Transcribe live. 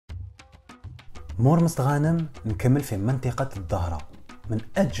مور مستغانم نكمل في منطقة الظهرة، من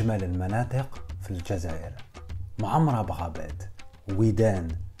أجمل المناطق في الجزائر، معمرة بغابات، ويدان،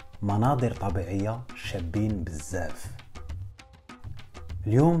 مناظر طبيعية شابين بزاف.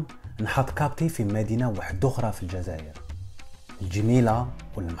 اليوم نحط كابتي في مدينة واحدة أخرى في الجزائر، الجميلة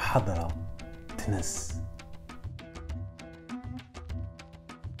والمحضرة تنس.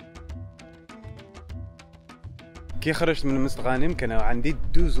 كي خرجت من مستغانم كان عندي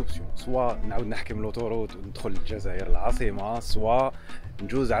دوز اوبسيون، سوا نعاود نحكم لوطوروت وندخل الجزائر العاصمه، سوا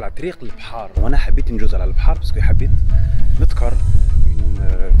نجوز على طريق البحر. وانا حبيت نجوز على البحر باسكو حبيت نذكر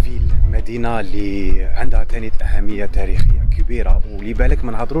فيل، مدينه اللي عندها تاني اهميه تاريخيه كبيره واللي بالك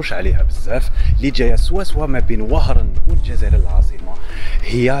ما نهضروش عليها بزاف، اللي جايه سوا ما بين وهران والجزائر العاصمه،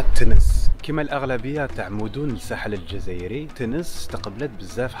 هي تنس. كما الاغلبيه تاع مدن الساحل الجزائري، تنس استقبلت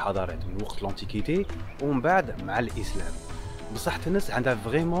بزاف حضارات من وقت الانتيكيتي ومن بعد مع الاسلام. بصح تنس عندها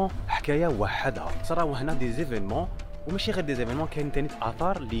فريمون حكايه وحدها، صراو هنا دي زيفينمون وماشي غير دي زيفينمون، كاين تاني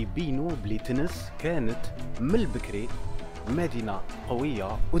اثار اللي يبينوا بلي تنس كانت من البكري مدينه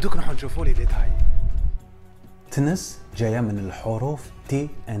قويه. ودوك نروحو نشوفوا لي ديتاي. تنس جايه من الحروف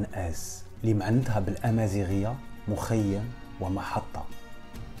TNS اللي معناتها بالامازيغيه مخيم ومحطه.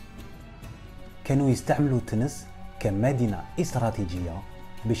 كانوا يستعملوا تنس كمدينة استراتيجية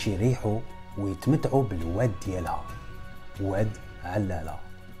باش يريحوا ويتمتعوا بالواد ديالها، واد علالة.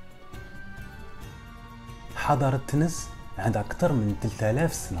 حضارة تنس عندها أكثر من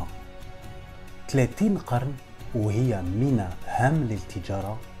 3000 سنة، 30 قرن، وهي ميناء هام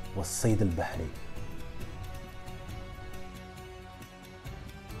للتجارة والصيد البحري.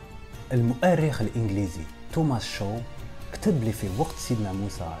 المؤرخ الإنجليزي توماس شو كتب لي في وقت سيدنا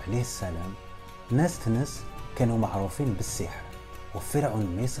موسى عليه السلام ناس تنس كانوا معروفين بالسحر،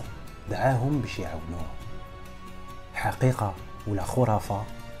 وفرعون مصر دعاهم باش يعاونوه. حقيقة ولا خرافة؟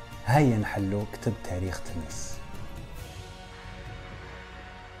 هيا نحلو كتب تاريخ تنس.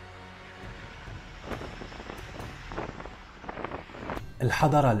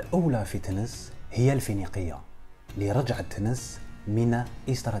 الحضارة الأولى في تنس هي الفينيقية، اللي رجعت تنس ميناء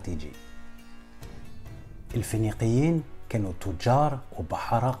استراتيجي. الفينيقيين كانوا تجار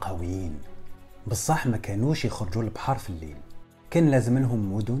وبحارة قويين، بصح ما كانوش يخرجوا البحر في الليل، كان لازم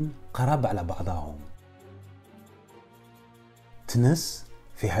لهم مدن قراب على بعضهم. تنس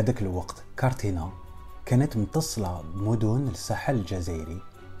في هذاك الوقت كارتينا كانت متصلة بمدن الساحل الجزائري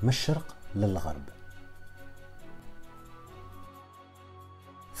من الشرق للغرب.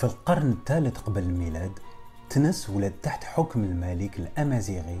 في القرن الثالث قبل الميلاد تنس ولد تحت حكم الملك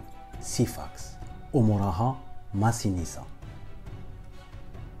الأمازيغي سيفاكس، ومراها ماسينيسا.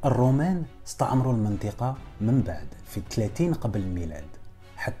 الرومان استعمروا المنطقة من بعد في 30 قبل الميلاد،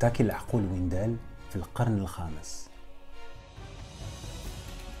 حتى كي لحقوا الويندال في القرن الخامس.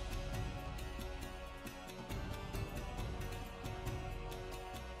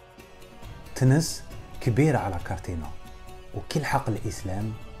 تنس كبيرة على كارتينا، وكي لحق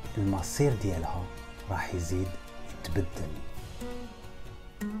الإسلام المصير ديالها راح يزيد يتبدل.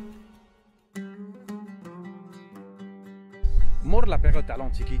 مور لا بيريود تاع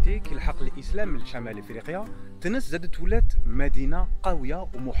لانتيكيتي كي لحق الاسلام لشمال افريقيا، تنس زادت ولات مدينه قويه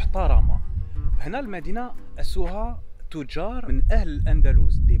ومحترمه. هنا المدينه اسوها تجار من اهل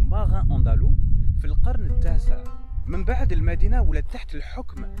الاندلس، دي ماغان اندالو، في القرن التاسع. من بعد المدينه ولات تحت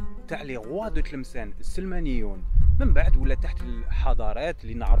الحكم تاع لي غوا دو تلمسان السلمانيون، من بعد ولات تحت الحضارات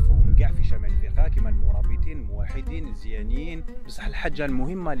اللي نعرفوهم كاع في شمال افريقيا كيما المرابطين، الموحدين، الزيانيين. بصح الحاجه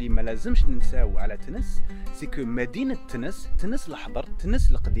المهمه اللي ما لازمش ننساو على تنس سيكو مدينه تنس الحضر،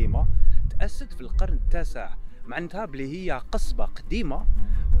 تنس القديمه، تاسست في القرن التاسع، معناتها بلي هي قصبه قديمه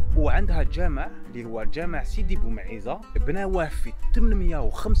وعندها جامع اللي هو جامع سيدي بومعيزه، بناوه في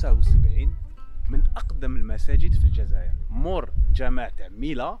 875، من اقدم المساجد في الجزائر. مور جامع تاع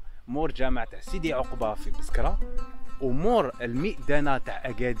ميلا، مور جامع تاع سيدي عقبه في بسكره، ومور المئذنه تاع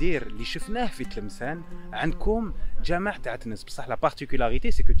اكادير اللي شفناه في تلمسان، عندكم جامع تاع تنس. بصح لا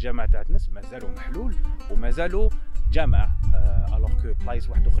بارتيكولاريتي سي كو الجامع تاع تنس مازالوا محلول ومازالوا جامع، الوغ كو بلايص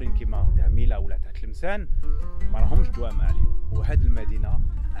واحد اخرين كيما تاع ميلا ولا تاع تلمسان ما راهمش جوامع اليوم. وهذه المدينه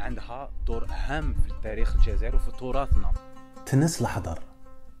عندها دور هام في تاريخ الجزائر وفي تراثنا. تنس الحضر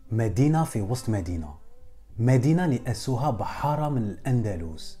مدينة في وسط مدينة اللي أسوها بحارة من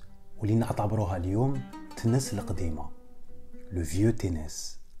الأندلس، واللي نعتبروها اليوم تنس القديمة، لو فيو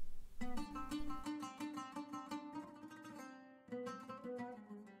تينيس.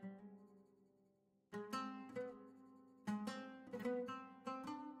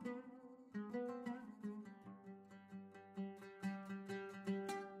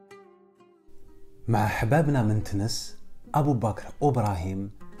 مع حبابنا من تنس أبو بكر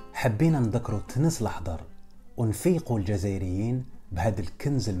وإبراهيم حبينا نذكروا تنس الأحضر ونفيقوا الجزائريين بهذا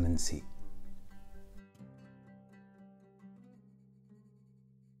الكنز المنسي.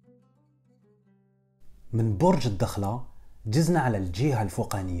 من برج الدخلة جزنا على الجهة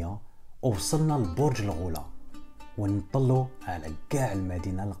الفوقانية ووصلنا لبرج الغولة ونطلوا على قاع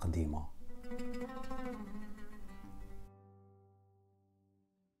المدينة القديمة.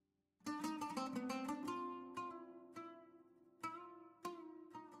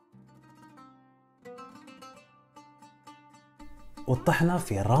 وطحنا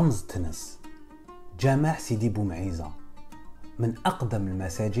في رمز تنس، جامع سيدي بومعيزة، من أقدم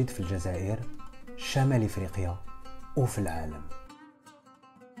المساجد في الجزائر، شمال إفريقيا وفي العالم.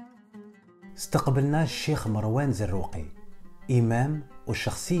 استقبلنا الشيخ مروان زرروقي، إمام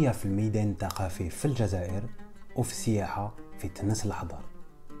وشخصية في الميدان الثقافي في الجزائر وفي السياحة في تنس الأحضر.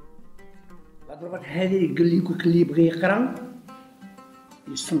 الضربات هذه يقول لك اللي يبغي يقرا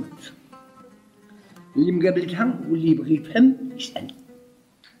يصمت، اللي مقابلتها واللي يبغي يفهم يسأل.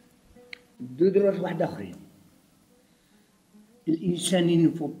 دو ضربات واحد آخرين. الإنسان il ne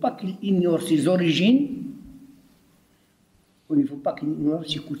faut pas qu'il ignore ses origines ou il ne faut pas qu'il ignore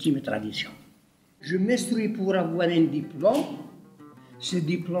ses coutumes et traditions. Je m'instruis pour avoir un diplôme. Ce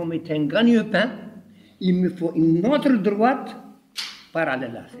diplôme est un gagne-pain. Il me faut une autre droite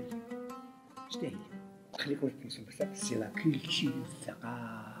parallèle à celle. C'est la culture,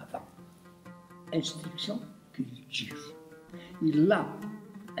 الثقافة. Instruction, culture. Il a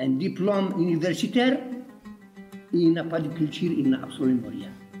un diplôme universitaire, il n'a pas de culture, il n'a absolument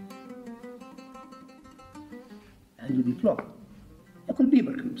rien. عنده دبلوم ياكل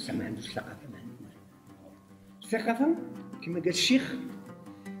بيبرك بصح ما عندوش ثقافة. ما عندوش الثقافة كما قال الشيخ،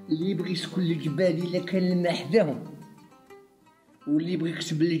 اللي يبغي يسكن الجبال إلا كان الماء حداهم، واللي يبغي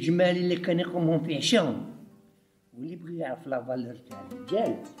يكسب الجمال إلا كان يقومهم في عشاهم، واللي يبغي يعرف لا فالور تاع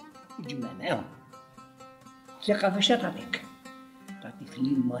الرجال يجمع معاهم. الثقافة اش تعطيك؟ تعطيك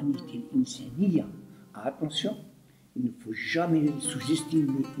l'humanité الإنسانية. Attention, il ne faut jamais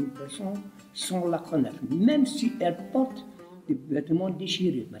sous-estimer une personne sans la connaître, même si elle porte des vêtements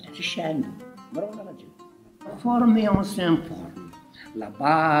déchirés. ما تعرفش عنده مرة ولا راجل. Former on s'informe. La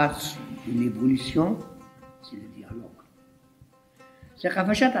base de l'évolution, c'est le dialogue.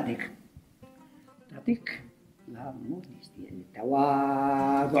 الثقافة اش تعطيك؟ تعطيك لا موديستي، يعني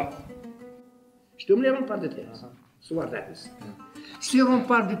التواضع. شفتوا لي رامبار دو تينيس الصور تاع تينيس. سي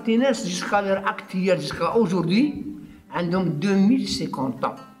رامبار دو تينيس جيسكا لير اكتيال جيسكا اوجوردي عندهم 2050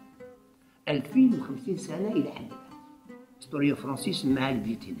 ans، 2050 سنة إلى حد. ستوريو فرونسي سماها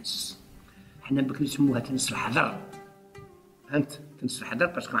الفي تينيس، حنا بكري نسموها تنس الحضر. فهمت؟ تنس الحضر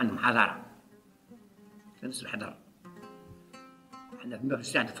باسكو عندهم حضارة. تنس الحضر حنا في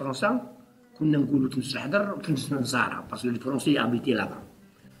ساعة فرنسا كنا نقولوا تنس الحضر وتنس النصارى باسكو الفرنسي ابيتي لابا.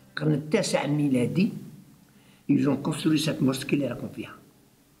 القرن التاسع الميلادي ils ont construit cette mosquée اللي راكم فيها.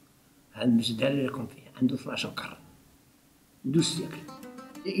 هذا المسجد اللي راكم فيه عنده 12 قرن، 12 سيكل.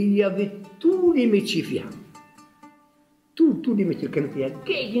 Il y avait tous les métiers فيها. tous les métiers كانوا فيها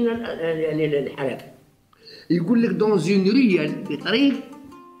قاعدين الحرف. يقول لك دون زون ريال في طريق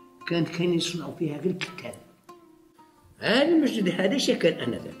كانوا يصنعوا فيها غير الكتاب. هذا المسجد هذا اش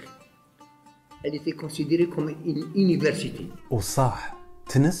كان انذاك؟ Elle était considérée comme une université. وصح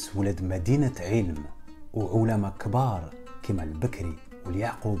تنس ولد مدينة علم وعلماء كبار كما البكري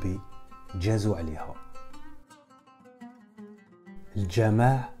واليعقوبي جازوا عليها.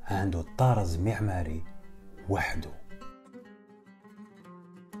 الجامع عنده طارز معماري وحده.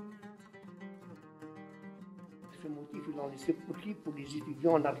 Ce motif est dans les sépulcres pour les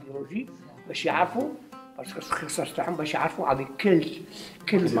étudiants en archéologie باش يعرفوا باسكو الاختصاص تاعهم باش يعرفوا avec quel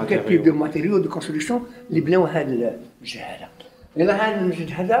type de matériaux de construction اللي بناو هذا المسجد هذا. إلا هذا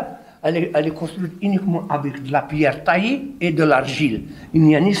المسجد هذا elle est construite uniquement avec de la pierre taillée et de l'argile. Il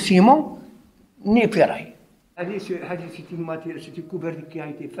n'y a ni ciment ni ferraille. C'est une couverture qui a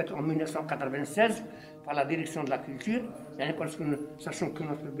été faite en 1996 par la direction de la culture, parce que sachant que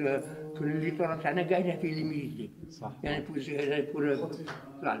le littoral تاعنا قاعدين فيه limité. يعني pour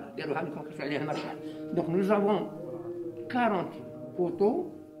voilà, داروا هذه كونكسيون عليها المشروع. Donc nous avons 40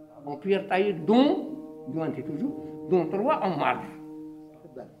 poteaux en pierre taillée dont 3 en marbre.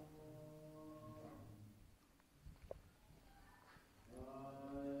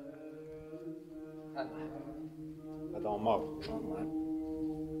 هذا عمار.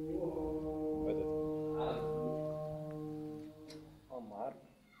 عمار.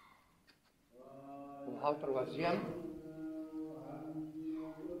 وهاو تروازيام.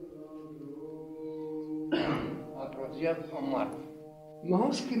 تروازيام عمار.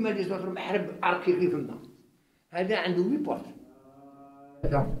 ماهوش كيما لي زوطر محرب اركي غير فما. هذا عنده 8 بورت.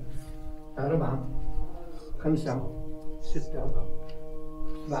 4 5 6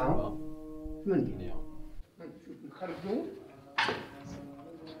 7 8 نخرجوا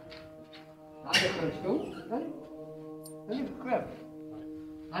هاني خرجتو هاني بكراب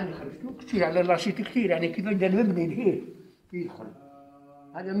هاني خرجتو كثير على الرشيد كثير يعني كيف بدا المبني الهير يدخل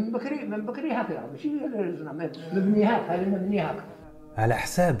هذا من بكري هكذا ماشي مبني هكا هذا مبني هكا. على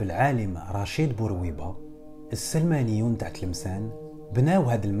حساب العالم رشيد بورويبة السلمانيون تاع تلمسان بناو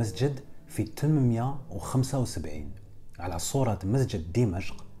هذا المسجد في 875 على صورة مسجد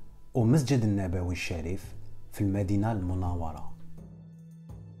دمشق ومسجد النبوي الشريف في المدينة المنورة.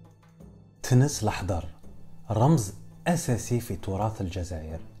 تنس الأحضر رمز أساسي في تراث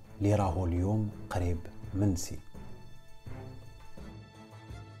الجزائر اللي راهو اليوم قريب منسي.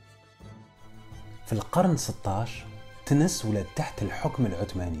 في القرن 16 تنس ولات تحت الحكم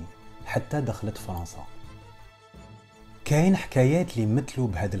العثماني حتى دخلت فرنسا. كاين حكايات اللي يمثلوا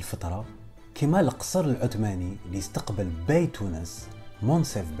بهذه الفترة كما القصر العثماني اللي استقبل باي تونس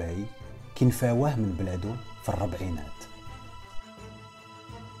منصف باي كي نفاوه من بلاده في الربعينات.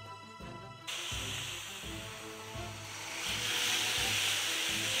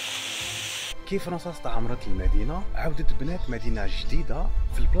 كي فرنسا استعمرت المدينة عاودت بنات مدينة جديدة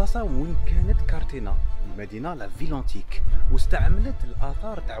في البلاصة وين كانت كارتينا المدينة لا فيل انتيك، واستعملت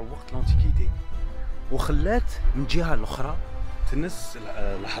الآثار تاع وقت لانتيكيتي وخلات من جهة الأخرى تنس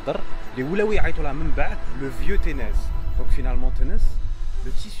الحضر اللي ولاو يعيطوا لها من بعد لو فيو تينيس. دونك فينالمون تنس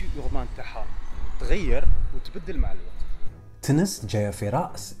لو تيسيو اوربان تاعها تغير وتبدل مع الوقت. تنس جايه في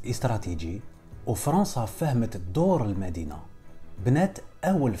رأس استراتيجي وفرنسا فهمت دور المدينة، بنات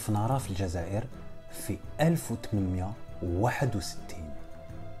أول فنارة في الجزائر في 1861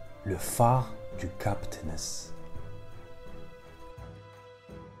 لو فار دو كاب تنس.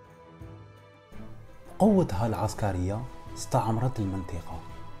 قوتها العسكرية استعمرت المنطقة،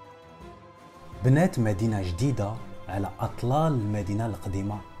 بنات مدينة جديدة على أطلال المدينة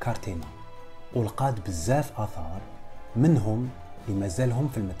القديمة كارتينا ولقات بزاف آثار منهم اللي مازالهم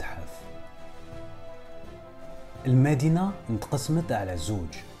في المتحف. المدينة انتقسمت على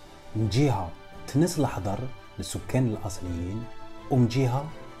زوج، من جهة تنس الأحضر للسكان الأصليين ومن جهة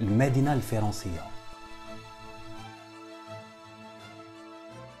المدينة الفرنسية.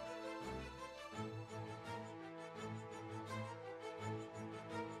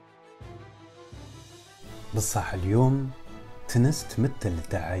 بصح اليوم تنس تمثل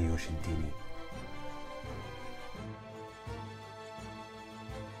التعايش الديني.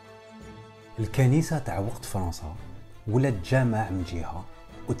 الكنيسة تاع وقت فرنسا ولات جامع من جهة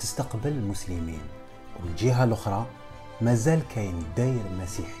وتستقبل المسلمين، ومن جهة الأخرى مازال كاين داير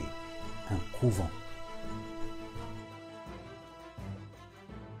مسيحي ان كوفون.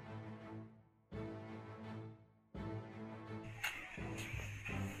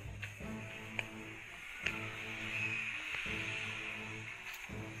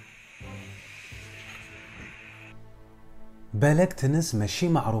 بالك تنس ماشي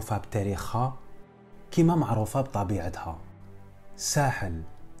معروفة بتاريخها كما معروفة بطبيعتها، ساحل،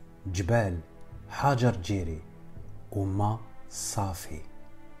 جبال، حجر جيري وما صافي.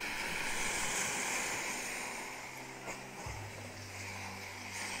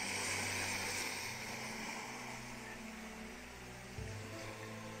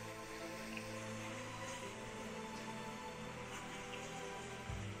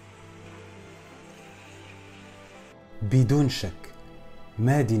 بدون شك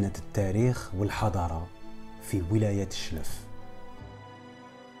مدينة التاريخ والحضارة في ولاية الشلف.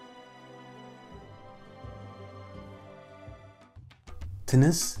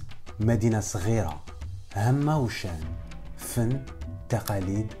 تنس مدينة صغيرة هامة وشان، فن،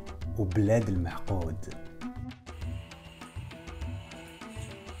 تقاليد وبلاد المعقود.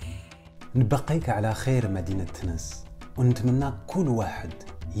 نبقيك على خير مدينة تنس، ونتمنى كل واحد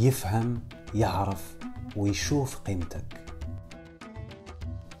يفهم يعرف ويشوف قيمتك.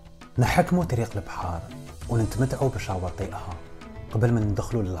 نحكموا طريق البحار ونتمتعوا بشواطئها قبل ما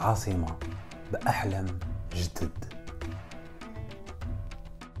ندخلوا للعاصمة بأحلام جدد.